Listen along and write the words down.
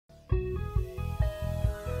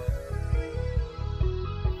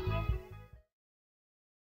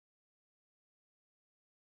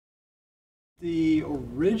The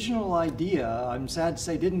original idea, I'm sad to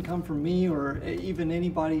say, didn't come from me or even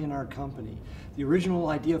anybody in our company. The original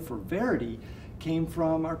idea for Verity came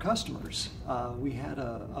from our customers. We had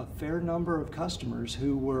a fair number of customers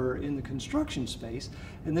who were in the construction space,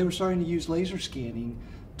 and they were starting to use laser scanning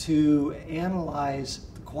to analyze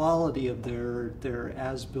the quality of their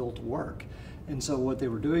as-built work. And so what they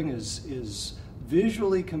were doing is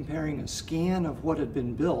visually comparing a scan of what had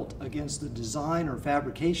been built against the design or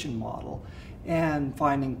fabrication model and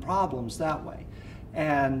finding problems that way.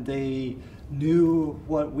 And they knew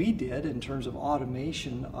what we did in terms of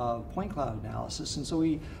automation of point cloud analysis, and so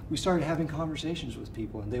we started having conversations with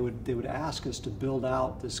people, and they would ask us to build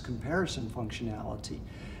out this comparison functionality.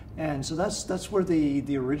 And so that's where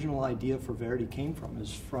the original idea for Verity came from,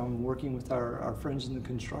 is from working with our friends in the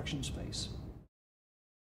construction space.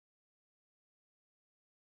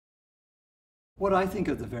 What I think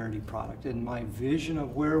of the Verity product and my vision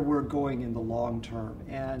of where we're going in the long term,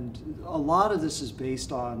 and a lot of this is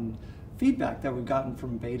based on feedback that we've gotten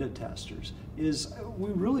from beta testers, is we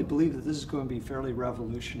really believe that this is going to be fairly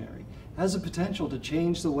revolutionary. It has the potential to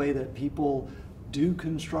change the way that people do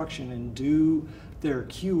construction and do their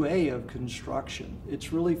QA of construction.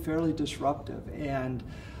 It's really fairly disruptive, and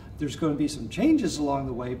there's going to be some changes along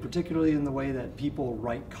the way, particularly in the way that people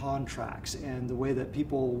write contracts and the way that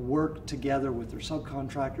people work together with their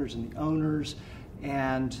subcontractors and the owners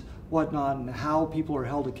and whatnot, and how people are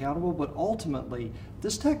held accountable. But ultimately,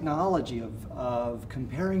 this technology of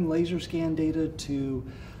comparing laser scan data to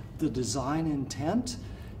the design intent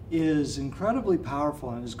is incredibly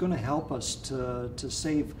powerful and is going to help us to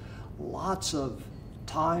save lots of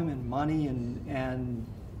time and money and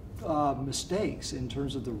mistakes in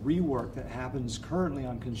terms of the rework that happens currently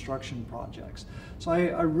on construction projects. So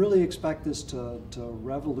I really expect this to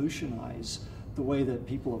revolutionize the way that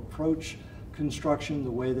people approach construction,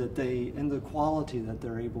 the way that and the quality that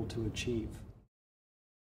they're able to achieve.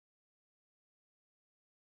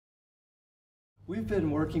 We've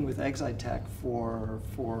been working with Exitech for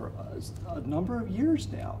a number of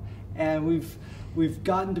years now, and we've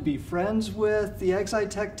gotten to be friends with the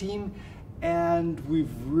Exitech team, and we've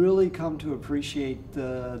really come to appreciate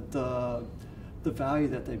the value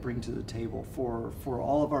that they bring to the table for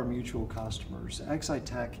all of our mutual customers.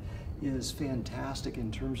 Exitech is fantastic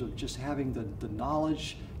in terms of just having the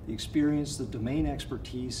knowledge, the experience, the domain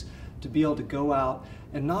expertise to be able to go out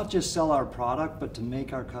and not just sell our product, but to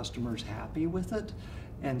make our customers happy with it.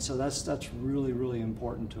 And so that's really, really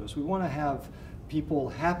important to us. We want to have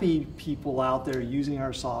happy people out there using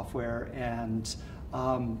our software and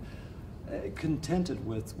contented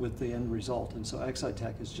with the end result. And so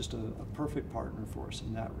Exitech is just a perfect partner for us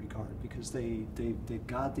in that regard, because they've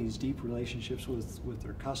got these deep relationships with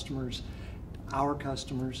their customers, our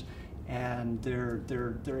customers, and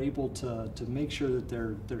they're able to make sure that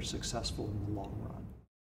they're successful in the long run.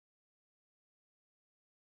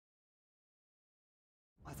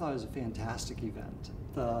 I thought it was a fantastic event.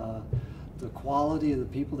 The quality of the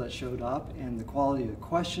people that showed up and the quality of the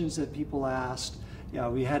questions that people asked. Yeah,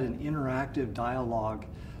 we had an interactive dialogue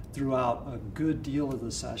throughout a good deal of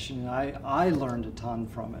the session, and I learned a ton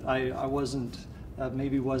from it. I wasn't, that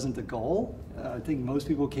maybe wasn't the goal. I think most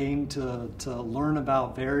people came to learn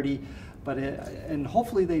about Verity, and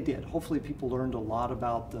hopefully they did. Hopefully people learned a lot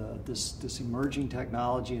about this emerging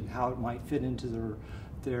technology and how it might fit into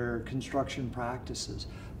their construction practices.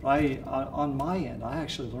 But on my end, I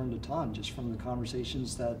actually learned a ton just from the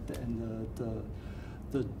conversations and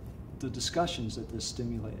the discussions that this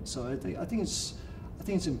stimulated. So I think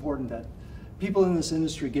it's important that people in this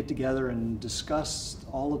industry get together and discuss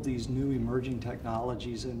all of these new emerging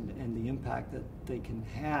technologies and the impact that they can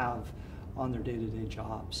have on their day-to-day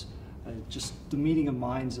jobs. Just the meeting of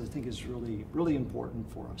minds, I think, is really, really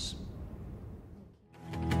important for us.